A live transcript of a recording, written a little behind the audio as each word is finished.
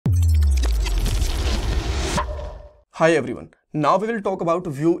Hi everyone. Now we will talk about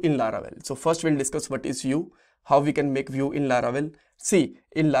view in Laravel. So first we'll discuss what is view, how we can make view in Laravel. See,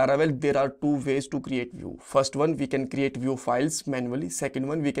 in Laravel there are two ways to create view. First one, we can create view files manually. Second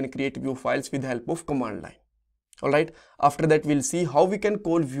one, we can create view files with the help of command line. Alright, after that we'll see how we can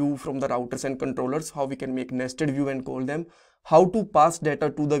call view from the routers and controllers, how we can make nested view and call them, how to pass data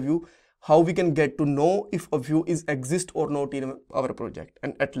to the view, how we can get to know if a view is exist or not in our project,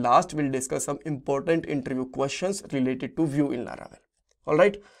 and at last we'll discuss some important interview questions related to view in Laravel.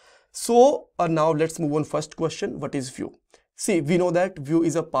 Alright, so now let's move on. First question, what is view? See, we know that view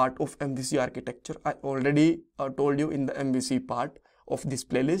is a part of MVC architecture. I already told you in the MVC part of this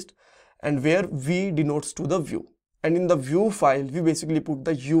playlist, and where v denotes to the view, and in the view file we basically put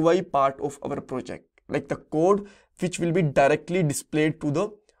the UI part of our project, like the code which will be directly displayed to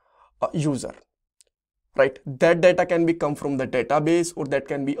the user, right? That data can be come from the database, or that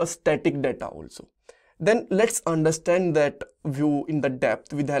can be a static data also. Then let's understand that view in the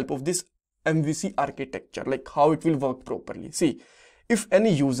depth with the help of this MVC architecture, like how it will work properly. See, if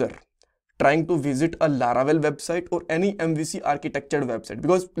any user trying to visit a Laravel website or any MVC architectured website,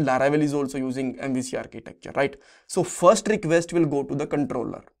 because Laravel is also using MVC architecture, right? So first request will go to the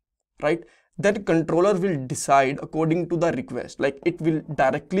controller, right? That controller will decide according to the request, like it will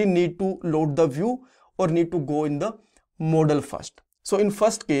directly need to load the view or need to go in the model first. So in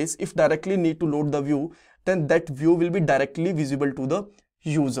first case, if directly need to load the view, then that view will be directly visible to the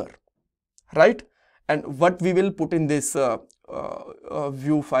user, right? And what we will put in this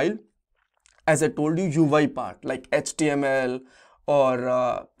view file, as I told you, UI part like HTML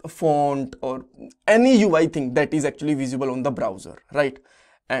or font or any UI thing that is actually visible on the browser, right?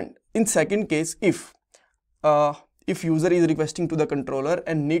 And in second case, if user is requesting to the controller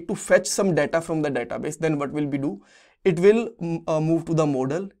and need to fetch some data from the database, then what will we do? It will move to the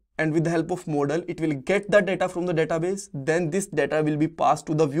model, and with the help of model it will get the data from the database. Then this data will be passed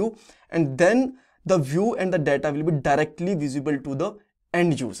to the view, and then the view and the data will be directly visible to the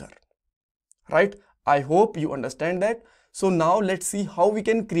end user, right? I hope you understand that. So now let's see how we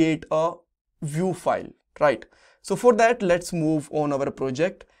can create a view file, right? So for that, let's move on our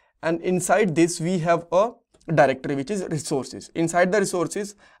project, and inside this we have a directory which is resources. Inside the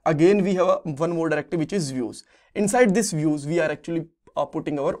resources, again we have one more directory which is views. Inside this views, we are actually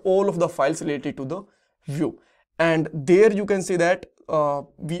putting our all of the files related to the view, and there you can see that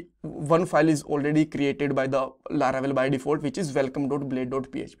one file is already created by the Laravel by default, which is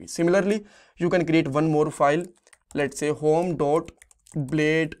welcome.blade.php. Similarly, you can create one more file, let's say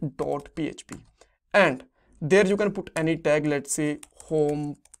home.blade.php, and there you can put any tag, let's say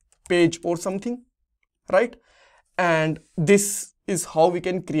home page or something, right? And this is how we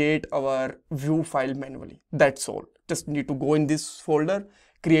can create our view file manually. That's all. Just need to go in this folder,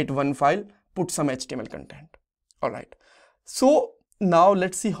 create one file, put some HTML content. All right. So now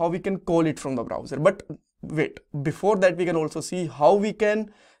let's see how we can call it from the browser. But wait, before that we can also see how we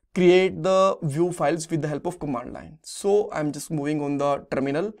can create the view files with the help of command line. So I'm just moving on the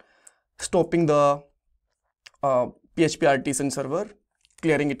terminal, stopping the PHP artisan server,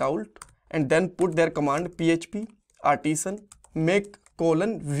 clearing it out, and then put their command PHP artisan make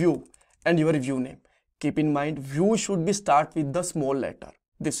 :view and your view name. Keep in mind, view should be start with the small letter.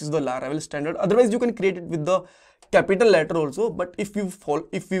 This is the Laravel standard. Otherwise you can create it with the capital letter also, but if we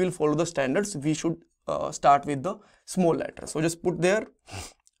will follow the standards, we should start with the small letter. So just put there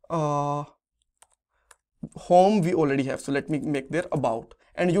home we already have, so let me make there about,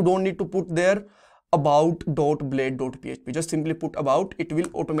 and you don't need to put there about.blade.php. just simply put about. It will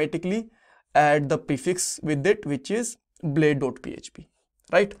automatically add the prefix with it, which is blade.php,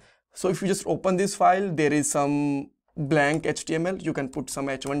 right? So if you just open this file, there is some blank HTML. You can put some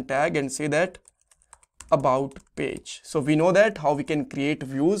h1 tag and say that about page. So we know that how we can create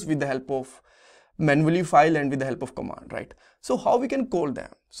views with the help of manually file and with the help of command, right? So how we can call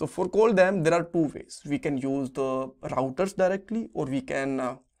them? So for call them, there are two ways. We can use the routers directly, or we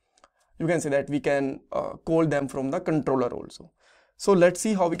can you can say that we can call them from the controller also. So let's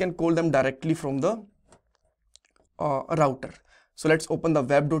see how we can call them directly from the router. So let's open the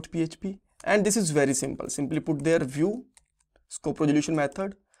web.php, and this is very simple. Simply put there view scope resolution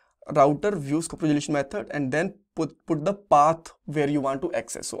method, router view scope resolution method, and then put the path where you want to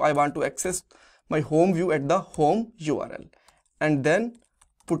access. So I want to access my home view at the home URL, and then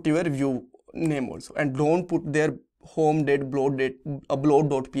put your view name also, and don't put there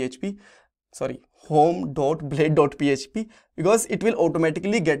home.blade.php, sorry, home.blade.php, because it will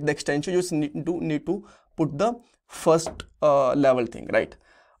automatically get the extension. You just need to put the first level thing, right?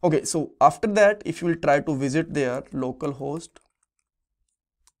 Okay, so after that, if you will try to visit there localhost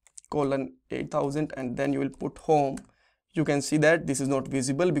colon 8000, and then you will put home. You can see that this is not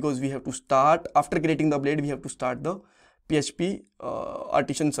visible because we have to start, after creating the blade, we have to start the PHP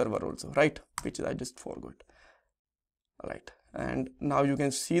artisan server also, right? Which I just forgot. Right, and now you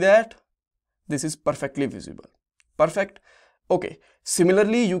can see that this is perfectly visible. Perfect. Okay,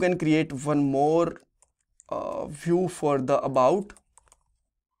 similarly you can create one more view for the about.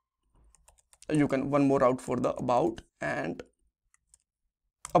 You can one more out for the about, and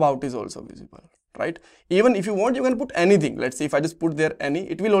about is also visible, right? Even if you want, you can put anything. Let's say if I just put there any,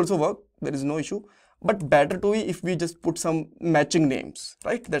 it will also work, there is no issue, but better to be if we just put some matching names,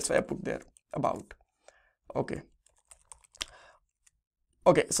 right? That's why I put there about.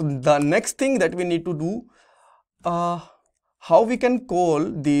 Okay, so the next thing that we need to do, how we can call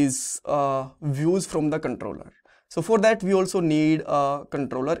these views from the controller. So for that we also need a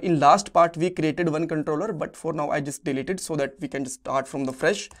controller. In last part we created one controller, but for now I just deleted so that we can just start from the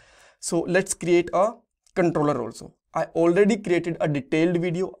fresh. So let's create a controller also. I already created a detailed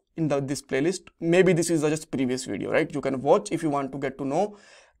video in this playlist. Maybe this is just previous video, right? You can watch if you want to get to know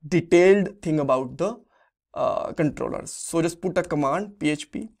detailed thing about the controllers. So just put a command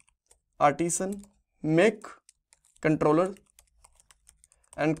php artisan make controller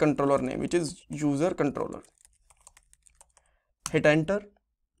and controller name, which is user controller. Hit enter.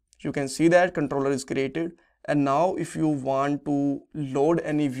 You can see that controller is created. And now if you want to load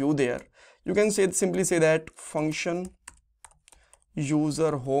any view there, you can simply say that function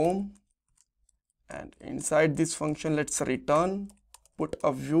user home, and inside this function let's return, put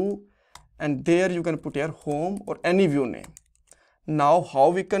a view, and there you can put your home or any view name. Now how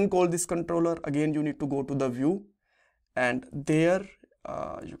we can call this controller? Again, you need to go to the view, and there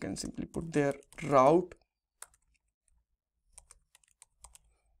you can simply put their route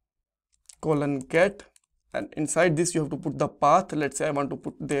colon get, and inside this you have to put the path. Let's say I want to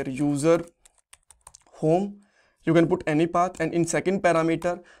put their user home. You can put any path, and in second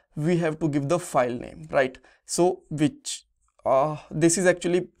parameter we have to give the file name, right? So which this is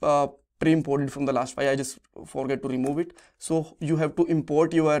actually pre-imported from the last file. I just forget to remove it. So you have to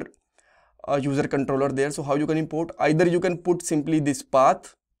import your user controller there. So how you can import? Either you can put simply this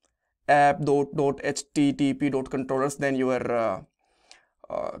path app.http.controllers, then your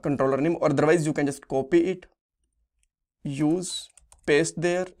controller name, or otherwise you can just copy it, use, paste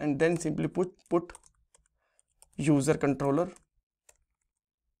there, and then simply put user controller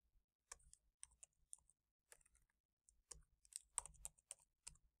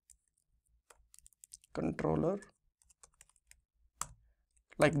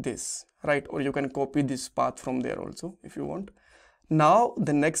like this, right? Or you can copy this path from there also if you want. Now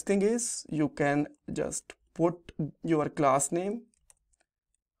the next thing is you can just put your class name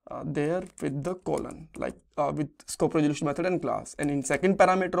there with the colon, like with scope resolution method and class, and in second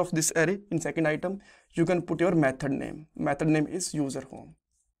parameter of this array, in second item, you can put your method name. Method name is user home,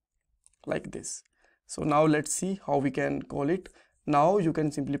 like this. So now let's see how we can call it. Now you can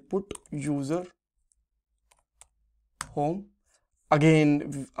simply put user home.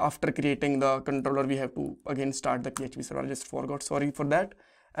 Again, after creating the controller, we have to again start the PHP server. I just forgot, sorry for that.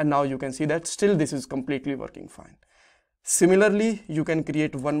 And now you can see that still this is completely working fine. Similarly, you can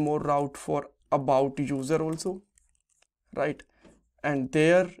create one more route for about user also, right? And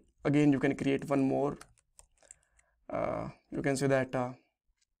there again you can create one more you can say that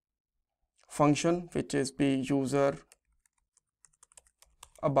function, which is be user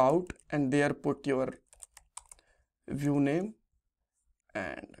about, and there put your view name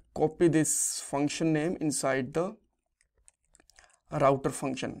and copy this function name inside the router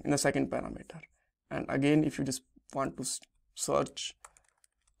function in the second parameter. And again, if you just want to search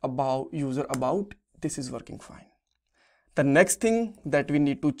about user about, this is working fine. The next thing that we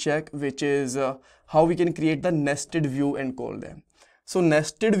need to check, which is how we can create the nested view and call them. So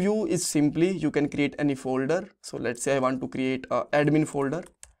nested view is simply you can create any folder. So let's say I want to create a admin folder,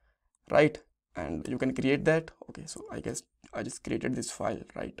 right? And you can create that. Okay, so I guess I just created this file,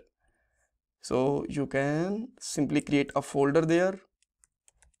 right? So you can simply create a folder there,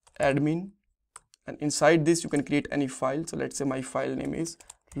 admin, and inside this you can create any file. So let's say my file name is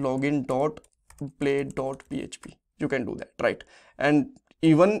login.blade.php. You can do that, right? And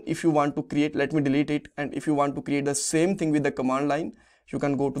even if you want to create, let me delete it, and if you want to create the same thing with the command line, you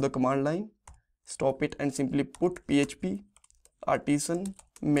can go to the command line, stop it, and simply put php artisan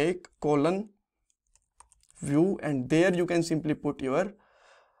make colon view, and there you can simply put your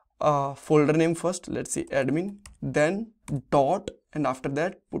folder name first, let's say admin, then dot, and after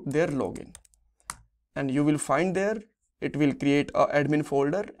that put their login, and you will find there it will create a admin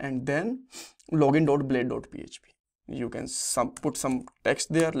folder and then login.blade.php. you can put some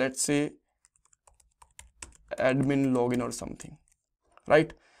text there, let's say admin login or something,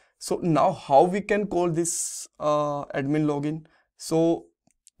 right? So now how we can call this admin login? So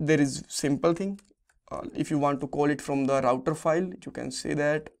there is simple thing. If you want to call it from the router file, you can say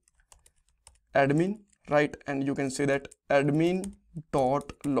that admin, right? And you can say that admin dot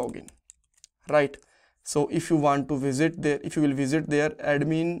login, right? So if you want to visit there, if you will visit their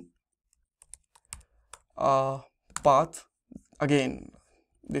admin path, again,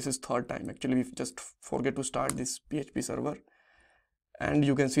 this is third time actually, we just forget to start this PHP server, and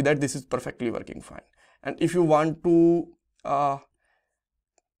you can see that this is perfectly working fine. And if you want to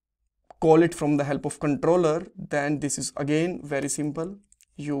call it from the help of controller, then this is again very simple.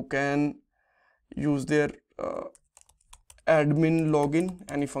 You can use their admin login,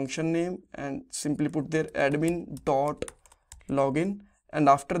 any function name, and simply put their admin dot login, and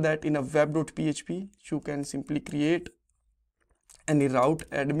after that in a web.php you can simply create any route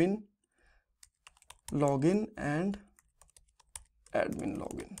admin login and admin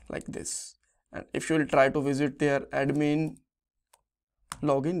login like this. And if you will try to visit their admin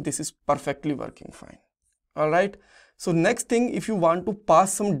login, this is perfectly working fine. All right, so next thing, if you want to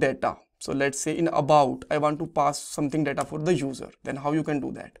pass some data, so let's say in about I want to pass something data for the user, then how you can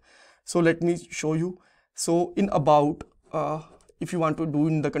do that? So let me show you. So in about, if you want to do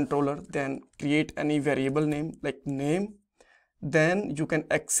in the controller, then create any variable name like name, then you can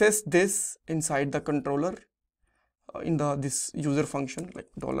access this inside the controller in this user function like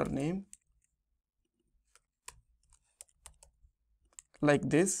 $name like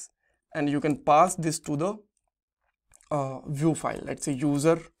this, and you can pass this to the view file. Let's say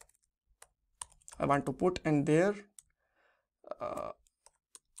user I want to put, and there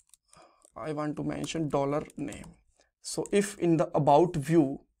I want to mention $name. So if in the about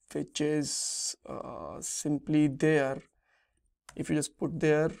view, which is simply there, if you just put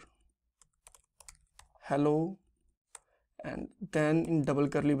there hello, and then in double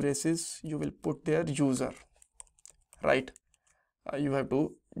curly braces you will put there user, right? You have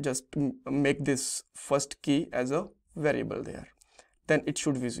to just make this first key as a variable there, then it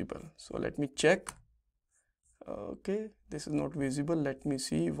should visible. So let me check. Okay, this is not visible. Let me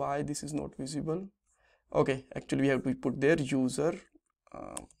see why this is not visible. Okay, actually we have to put there user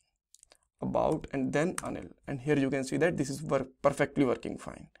about and then Anil, and here you can see that this is perfectly working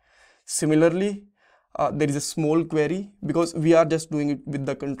fine. Similarly, there is a small query, because we are just doing it with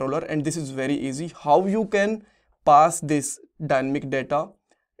the controller, and this is very easy. How you can pass this dynamic data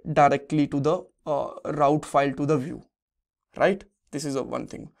directly to the route file to the view, right? This is one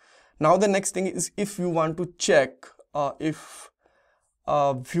thing. Now the next thing is, if you want to check if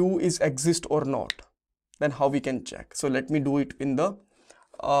view is exist or not, then how we can check? So let me do it in the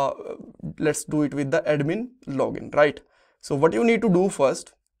let's do it with the admin login, right? So what you need to do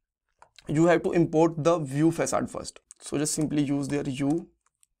first, you have to import the view facade first. So just simply use their u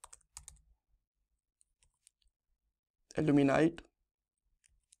illuminate,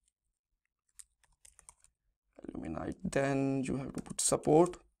 then you have to put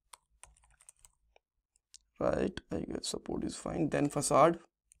support, right? I guess support is fine, then facade,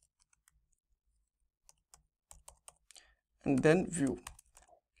 and then view.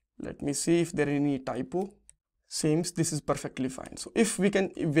 Let me see if there is any typo. Seems this is perfectly fine. So if we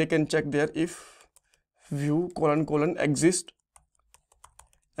can check there, if view :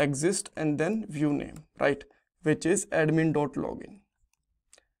 exist and then view name, right, which is admin.login.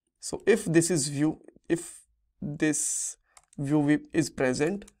 So if this is view, if this view is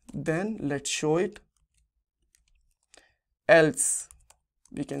present, then let's show it. Else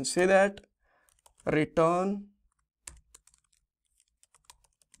we can say that return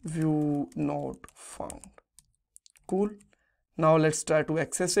view not found. Cool. Now let's try to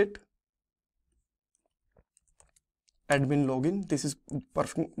access it. Admin login, this is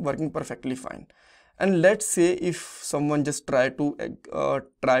working perfectly fine. And let's say if someone just try to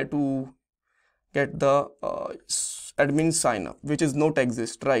get the admin sign up, which is not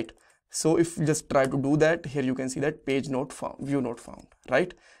exist, right? So if you just try to do that, here you can see that page not found, view not found,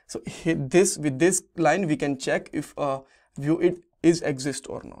 right? So with this line we can check if view it is exist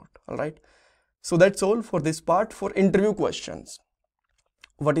or not. All right, so that's all for this part. For interview questions,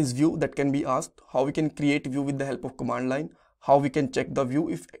 what is view, that can be asked. How we can create view with the help of command line. How we can check the view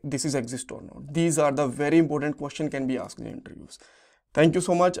if this is exist or not. These are the very important question can be asked in interviews. Thank you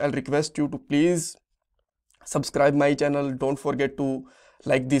so much. I'll request you to please subscribe my channel. Don't forget to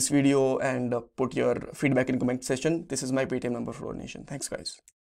like this video and put your feedback in comment section. This is my Paytm number for donation. Thanks guys.